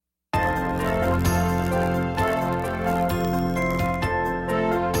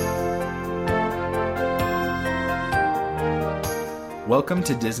Welcome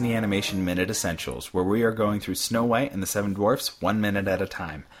to Disney Animation Minute Essentials, where we are going through Snow White and the Seven Dwarfs 1 minute at a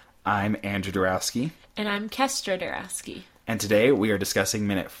time. I'm Andrew Dorowski. And I'm Kestra Dorowski. And today we are discussing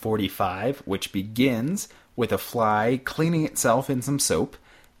minute 45, which begins with a fly cleaning itself in some soap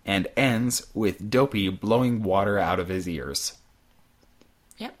and ends with Dopey blowing water out of his ears.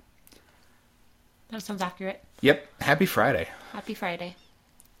 Yep. That sounds accurate. Yep. Happy Friday. Happy Friday.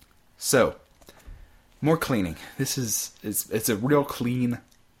 So, more cleaning. This is it's a real clean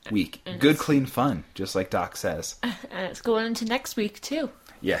week. Good, clean fun, just like Doc says. And it's going into next week, too.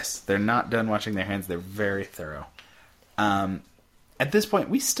 Yes, they're not done washing their hands. They're very thorough. At this point,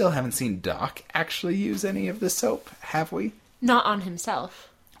 we still haven't seen Doc actually use any of the soap, have we? Not on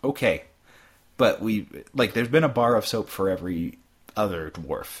himself. Okay. But there's been a bar of soap for every other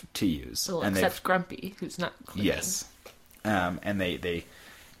dwarf to use. Well, except Grumpy, who's not cleaning. Yes. And they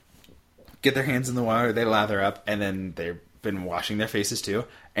get their hands in the water, they lather up, and then they've been washing their faces too.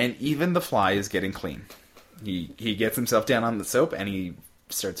 And even the fly is getting clean. He gets himself down on the soap, and he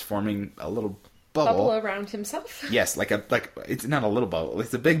starts forming a little bubble around himself. Yes, like it's not a little bubble,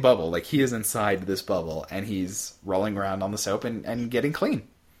 it's a big bubble. Like he is inside this bubble, and he's rolling around on the soap and getting clean.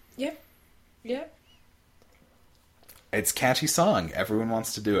 Yep. Yep. It's a catchy song. Everyone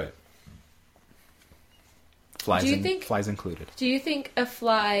wants to do it. Flies included. Do you think a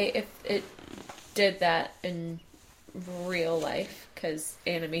fly, if it did that in real life, because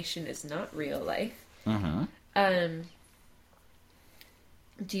animation is not real life,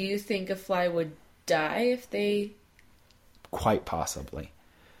 do you think a fly would die if they... Quite possibly.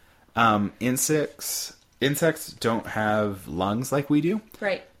 Insects don't have lungs like we do.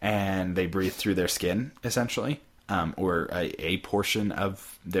 Right. And they breathe through their skin, essentially, or a portion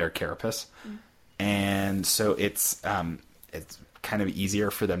of their carapace. And so it's kind of easier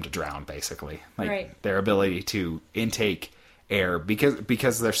for them to drown, basically. Like their ability to intake air,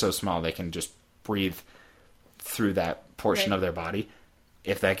 because they're so small, they can just breathe through that portion of their body.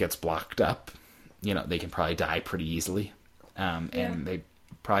 If that gets blocked up, they can probably die pretty easily. And they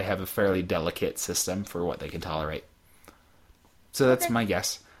probably have a fairly delicate system for what they can tolerate. So that's my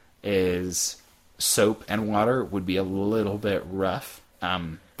guess, is soap and water would be a little bit rough.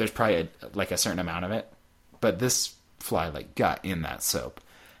 There's probably a certain amount of it, but this fly got in that soap,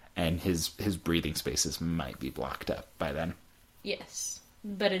 and his breathing spaces might be blocked up by then. Yes,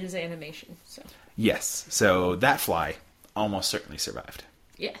 but it is animation, so. Yes, so that fly almost certainly survived.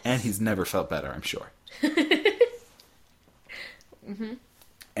 Yes. And he's never felt better, I'm sure.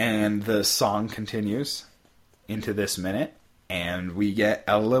 And the song continues into this minute, and we get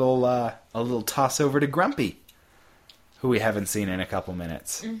a little toss over to Grumpy, who we haven't seen in a couple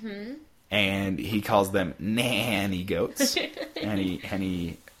minutes. And he calls them nanny goats, and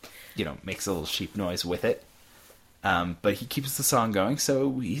he makes a little sheep noise with it. But he keeps the song going,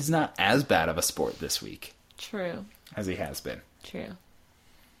 so he's not as bad of a sport this week. True. As he has been. True.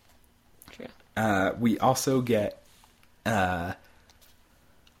 We also get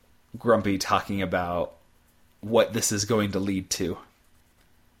Grumpy talking about what this is going to lead to.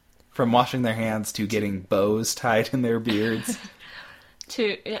 From washing their hands to getting bows tied in their beards.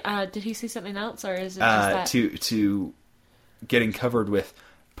 Did he say something else, or is it just that? To getting covered with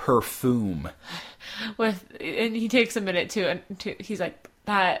perfume. And he takes a minute he's like,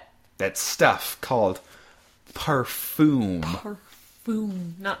 that stuff called perfume.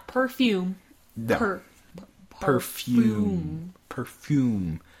 Perfume, not perfume. No. Perfume.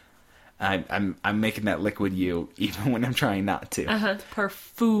 I'm making that liquid U even when I'm trying not to.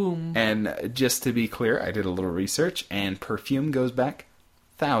 Perfume. And just to be clear, I did a little research, and perfume goes back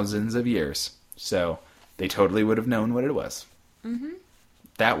thousands of years. So they totally would have known what it was.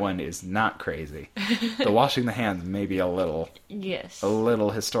 That one is not crazy. The washing the hands may be a little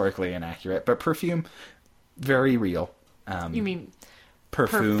historically inaccurate, but perfume, very real. You mean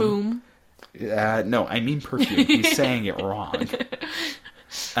perfume? No, I mean perfume. He's saying it wrong.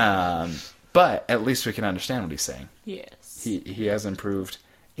 But at least we can understand what he's saying. Yes. He has improved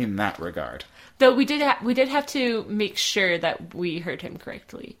in that regard. Though we did have to make sure that we heard him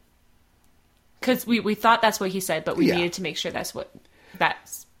correctly. Because we thought that's what he said, but we needed to make sure that's what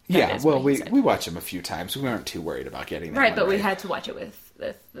we watched him a few times. We weren't too worried about getting that right, but we had to watch it with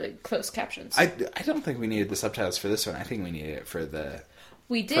the closed captions. I don't think we needed the subtitles for this one. I think we needed it for the...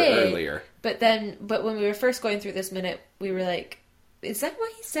 We did. Earlier. But when we were first going through this minute, we were like, is that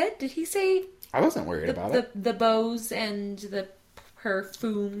what he said? Did he say... I wasn't worried about it. The bows and the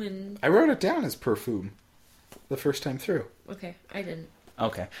perfume and... I wrote it down as perfume the first time through. Okay, I didn't.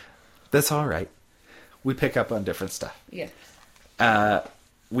 Okay. That's all right. We pick up on different stuff. Yeah.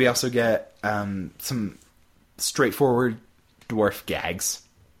 We also get some straightforward dwarf gags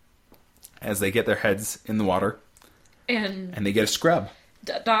as they get their heads in the water And and they get a scrub.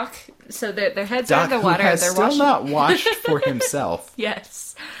 Doc, so their heads Doc, are in the water. who has They're still washing. not washed for himself.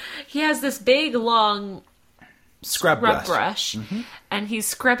 Yes, he has this big long Scrub brush, and he's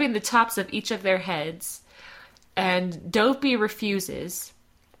scrubbing the tops of each of their heads. And Dopey refuses.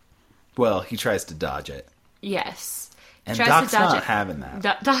 Well, he tries to dodge it. Yes, And tries Doc's to dodge not it. having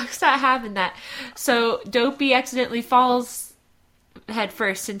that. Doc's not having that. So Dopey accidentally falls head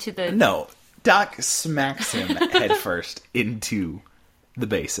first into the. No, Doc smacks him headfirst into the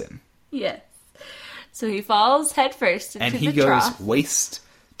basin. Yes. So he falls head first into And the he goes trough. waist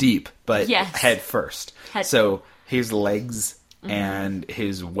deep, but Yes. head first. Head- So his legs and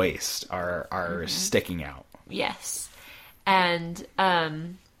his waist are sticking out. Yes. And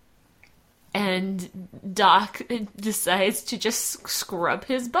Doc decides to just scrub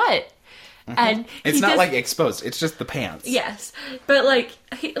his butt. And It's he not does- like exposed, it's just the pants. Yes, but like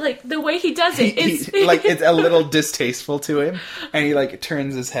the way he does it, it's Like it's a little distasteful to him, and he like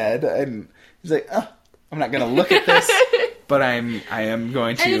turns his head and he's like, "Oh, I'm not going to look at this, but I am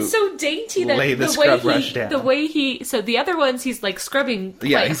going to." and it's so dainty that lay the the scrub way brush down. the way he so the other ones he's like scrubbing quite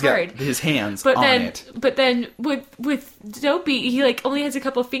yeah, he's hard. got his hands But on then, it. but then with Dopey, he like only has a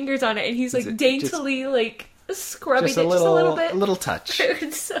couple fingers on it, and he's like Just- daintily like scrubbing Just it a little, just a little bit. a little touch.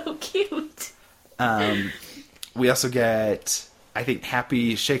 It's so cute. We also get, I think,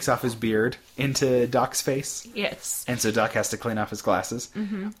 Happy shakes off his beard into Doc's face, Yes. and so Doc has to clean off his glasses.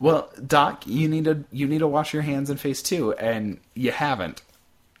 Mm-hmm. Well, Doc, you need to wash your hands and face too, and you haven't.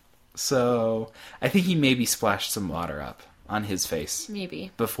 So I think he maybe splashed some water up on his face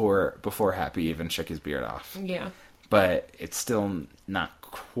Maybe. before Happy even shook his beard off. Yeah. But it's still not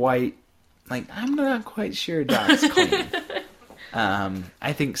quite, like, I'm not quite sure Doc's clean.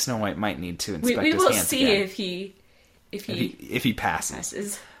 I think Snow White might need to inspect We his will hands see again. if if he passes.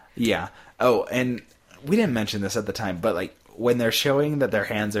 passes. Yeah. Oh, and we didn't mention this at the time, but like when they're showing that their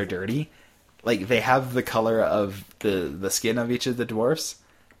hands are dirty, like they have the color of the skin of each of the dwarfs,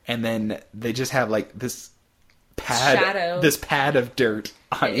 and then they just have like this Shadow. pad of dirt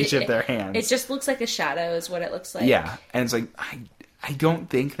on each of their hands. It just looks like a shadow, is what it looks like. Yeah, and it's like I don't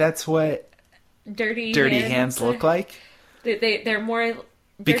think that's what Dirty hands look like. They're more.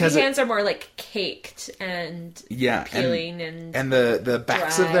 Because Dirty hands are more like caked and Yeah, peeling and the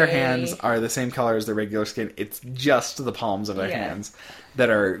backs of their dry. hands are the same color as their regular skin. It's just the palms of their Yeah. hands that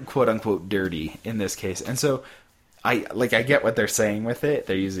are quote unquote dirty in this case. And so I get what they're saying with it.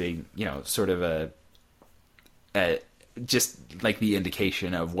 They're using, sort of a just like the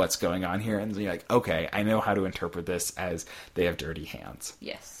indication of what's going on here, and you're like, okay, I know how to interpret this as they have dirty hands.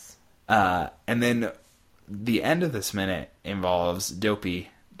 Yes. And then the end of this minute involves Dopey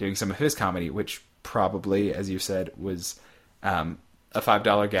doing some of his comedy, which probably, as you said, was a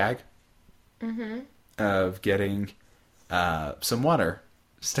 $5 gag of getting some water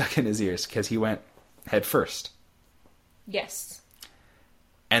stuck in his ears because he went head first. Yes.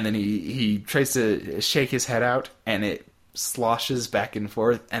 And then he tries to shake his head out, and it sloshes back and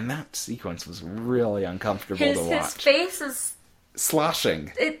forth, and that sequence was really uncomfortable to His watch. face is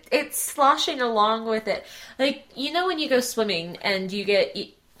Sloshing. it's sloshing along with it. Like, when you go swimming and you get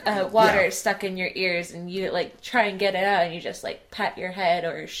water Yeah. stuck in your ears and you like try and get it out and you just like pat your head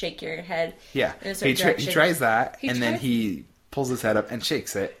or shake your head Yeah, in a he, certain direction. he tries that, He and then tries- he pulls his head up and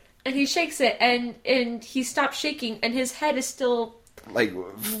shakes it, And he shakes it and he stops shaking and his head is still like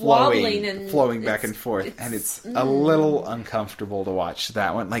wobbling and flowing back it's- and forth, it's- and it's a little uncomfortable to watch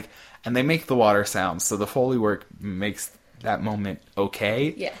that one. Like, and they make the water sounds, so the Foley work makes that moment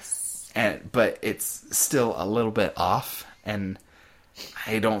okay. yes. But it's still a little bit off, and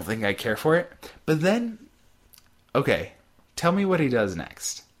I don't think I care for it. But then, okay, tell me what he does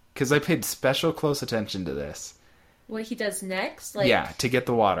next, because I paid special close attention to this. What he does next, like Yeah, to get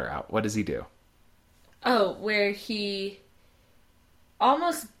the water out, what does he do? where he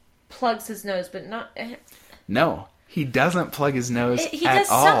almost plugs his nose, but not. No, he doesn't plug his nose He at does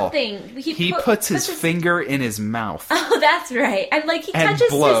all. something. He puts his finger in his mouth, Oh, that's right. And like he And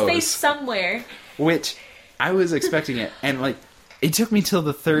touches blows. his face somewhere. which I was expecting it, and like it took me till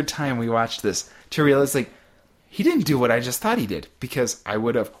the third time we watched this to realize like he didn't do what I just thought he did, because I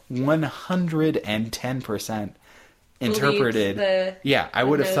would have 110% interpreted. I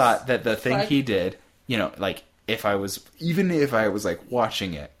would have nose thought that the thing plug. he did, like if I was like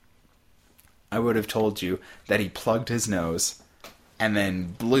watching it, I would have told you that he plugged his nose and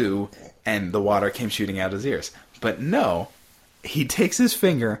then blew and the water came shooting out his ears. But no, he takes his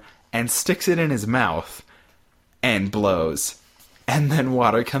finger and sticks it in his mouth and blows, and then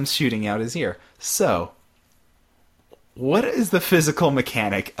water comes shooting out his ear. So, what is the physical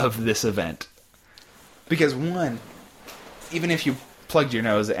mechanic of this event? Because one, even if you plugged your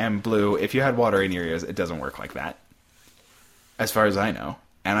nose and blew, if you had water in your ears, it doesn't work like that. As far as I know.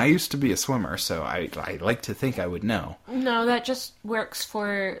 And I used to be a swimmer, so I like to think I would know. No, that just works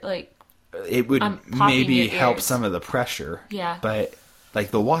for, like... It would maybe help ears. some of the pressure. Yeah. But,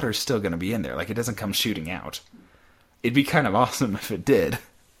 like, the water's still going to be in there. Like, it doesn't come shooting out. It'd be kind of awesome if it did.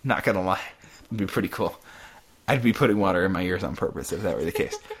 Not going to lie. It'd be pretty cool. I'd be putting water in my ears on purpose if that were the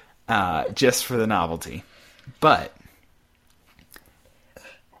case. Just for the novelty. But,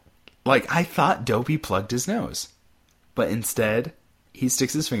 like, I thought Dopey plugged his nose. But instead, he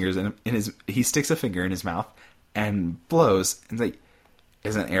sticks his fingers he sticks a finger in his mouth and blows. And like,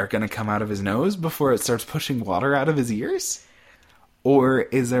 isn't air going to come out of his nose before it starts pushing water out of his ears? Or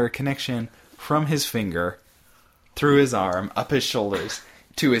is there a connection from his finger through his arm, up his shoulders,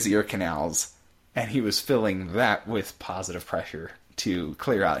 to his ear canals, and he was filling that with positive pressure to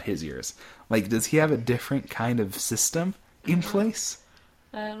clear out his ears? Like, does he have a different kind of system in place?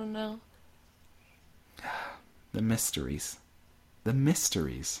 I don't know. The mysteries. The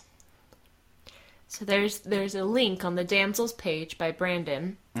mysteries. So there's a link on the Damsels page by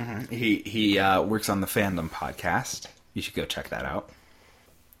Brandon. Mm-hmm. He works on the Fandom podcast. You should go check that out.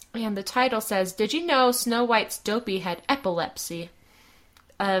 And the title says, "Did you know Snow White's Dopey had epilepsy?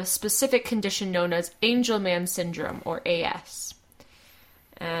 A specific condition known as Angelman syndrome, or AS."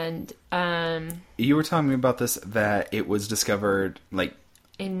 And, you were telling me about this, that it was discovered, like...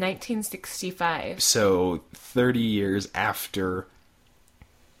 in 1965. So, 30 years after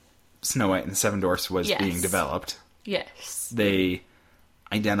Snow White and the Seven Dwarfs was being developed. Yes. They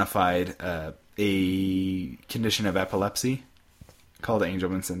identified a condition of epilepsy called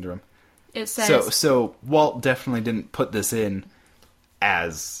Angelman syndrome. It says... So Walt definitely didn't put this in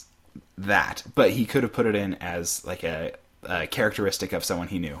as that, but he could have put it in as like a characteristic of someone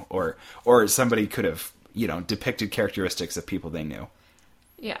he knew, or somebody could have, depicted characteristics of people they knew.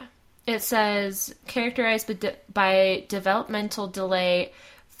 Yeah. It says, characterized by developmental delay,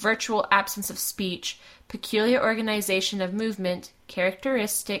 virtual absence of speech, peculiar organization of movement,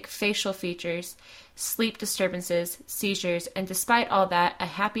 characteristic facial features, sleep disturbances, seizures, and despite all that, a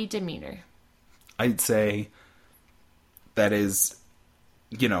happy demeanor. I'd say that is,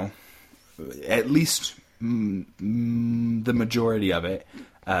 at least the majority of it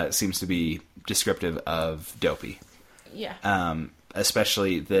seems to be descriptive of Dopey. Yeah.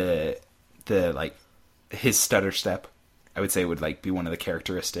 Especially the like his stutter step, I would say would like be one of the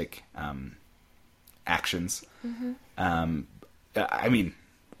characteristic actions. Mm-hmm. I mean,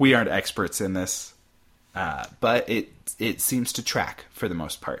 we aren't experts in this, but it seems to track for the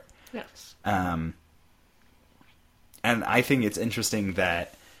most part. Yes. And I think it's interesting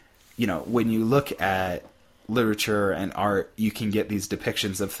that, when you look at literature and art, you can get these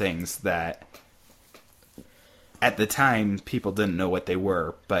depictions of things that at the time people didn't know what they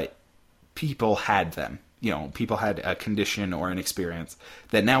were, but people had them. People had a condition or an experience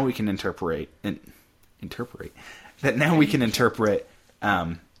that now we can interpret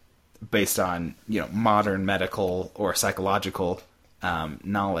based on, modern medical or psychological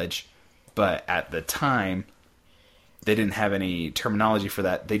knowledge. But at the time, they didn't have any terminology for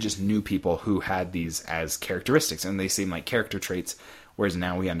that. They just knew people who had these as characteristics, and they seem like character traits, whereas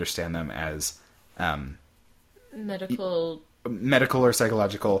now we understand them as medical or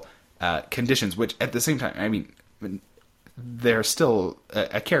psychological conditions, which at the same time, I mean, they're still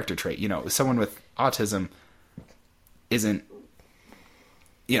a character trait. Someone with autism isn't,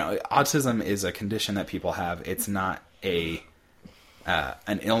 autism is a condition that people have. It's not an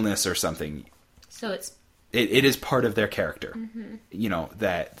illness or something. So it is part of their character, mm-hmm.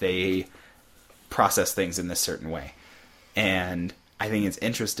 That they process things in this certain way. And I think it's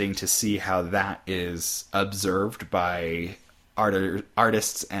interesting to see how that is observed by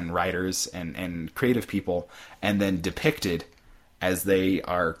artists and writers and creative people, and then depicted as they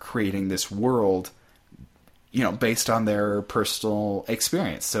are creating this world, based on their personal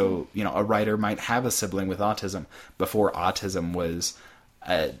experience. So, a writer might have a sibling with autism before autism was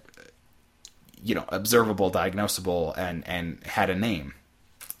observable, diagnosable, and had a name.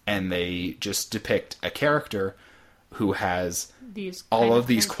 And they just depict a character who has all of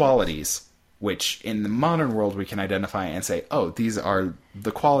these qualities, which in the modern world we can identify and say, oh, these are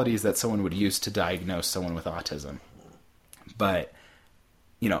the qualities that someone would use to diagnose someone with autism. But,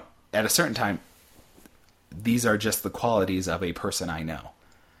 at a certain time, these are just the qualities of a person I know.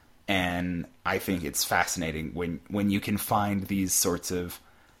 And I think it's fascinating when you can find these sorts of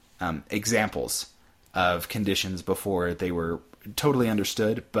examples of conditions before they were totally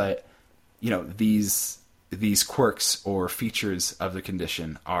understood, but these these quirks or features of the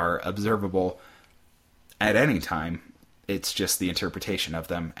condition are observable at any time. It's just the interpretation of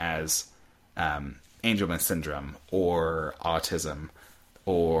them as Angelman syndrome or autism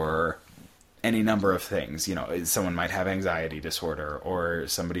or any number of things. You know, someone might have anxiety disorder, or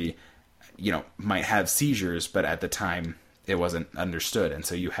somebody, you know, might have seizures, but at the time it wasn't understood. And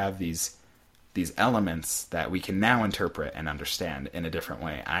so you have these elements that we can now interpret and understand in a different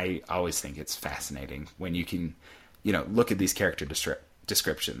way. I always think it's fascinating when you can, you know, look at these character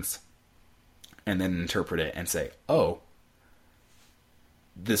descriptions and then interpret it and say, oh,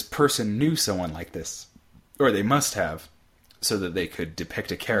 this person knew someone like this, or they must have, so that they could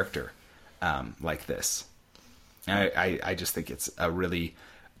depict a character like this. I just think it's a really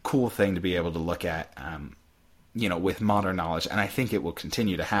cool thing to be able to look at, you know, with modern knowledge. And I think it will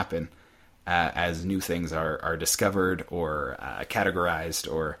continue to happen as new things are discovered or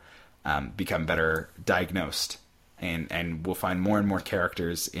categorized or become better diagnosed. And we'll find more and more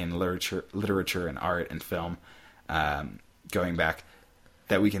characters in literature and art and film going back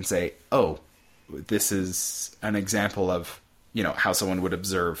that we can say, oh, this is an example of, you know, how someone would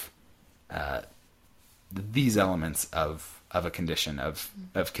observe these elements of a condition,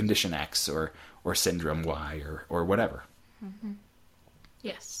 of condition X or syndrome Y or whatever. Mm-hmm.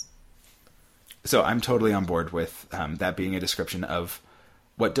 Yes. So I'm totally on board with that being a description of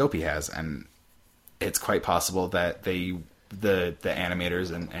what Dopey has, and it's quite possible that the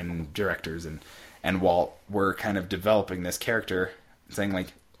animators and directors and Walt were kind of developing this character, saying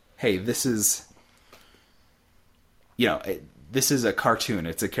like, hey, this is, you know, this is a cartoon,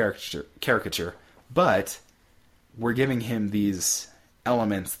 it's a caricature, but we're giving him these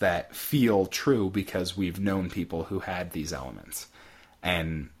elements that feel true because we've known people who had these elements,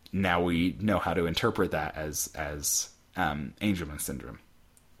 and now we know how to interpret that as Angelman syndrome.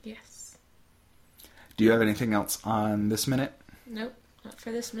 Yes. Do you have anything else on this minute? Nope, not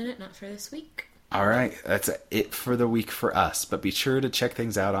for this minute, not for this week. All right, that's it for the week for us. But be sure to check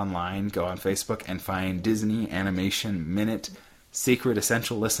things out online. Go on Facebook and find Disney Animation Minute Secret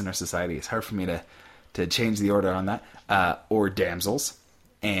Essential Listener Society. It's hard for me to change the order on that. Or Damsels.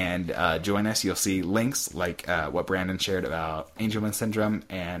 And join us. You'll see links like what Brandon shared about Angelman syndrome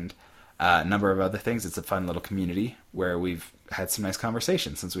and a number of other things. It's a fun little community where we've had some nice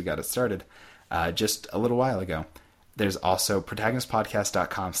conversations since we got it started just a little while ago. There's also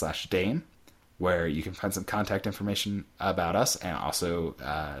protagonistpodcast.com/Dame, where you can find some contact information about us and also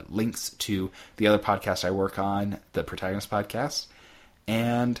links to the other podcast I work on, the Protagonist Podcast.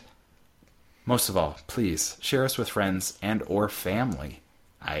 And most of all, please share us with friends and or family.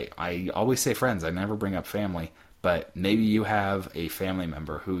 I always say friends. I never bring up family. But maybe you have a family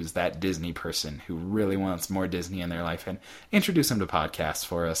member who's that Disney person who really wants more Disney in their life, and introduce them to podcasts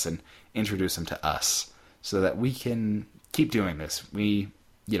for us and introduce them to us so that we can keep doing this. We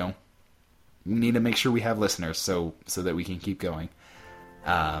need to make sure we have listeners so that we can keep going.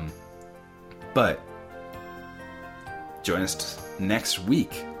 But join us next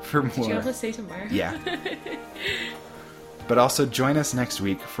week for more. Did you almost say tomorrow? Yeah. But also join us next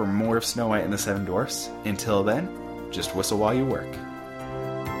week for more of Snow White and the Seven Dwarfs. Until then, just whistle while you work.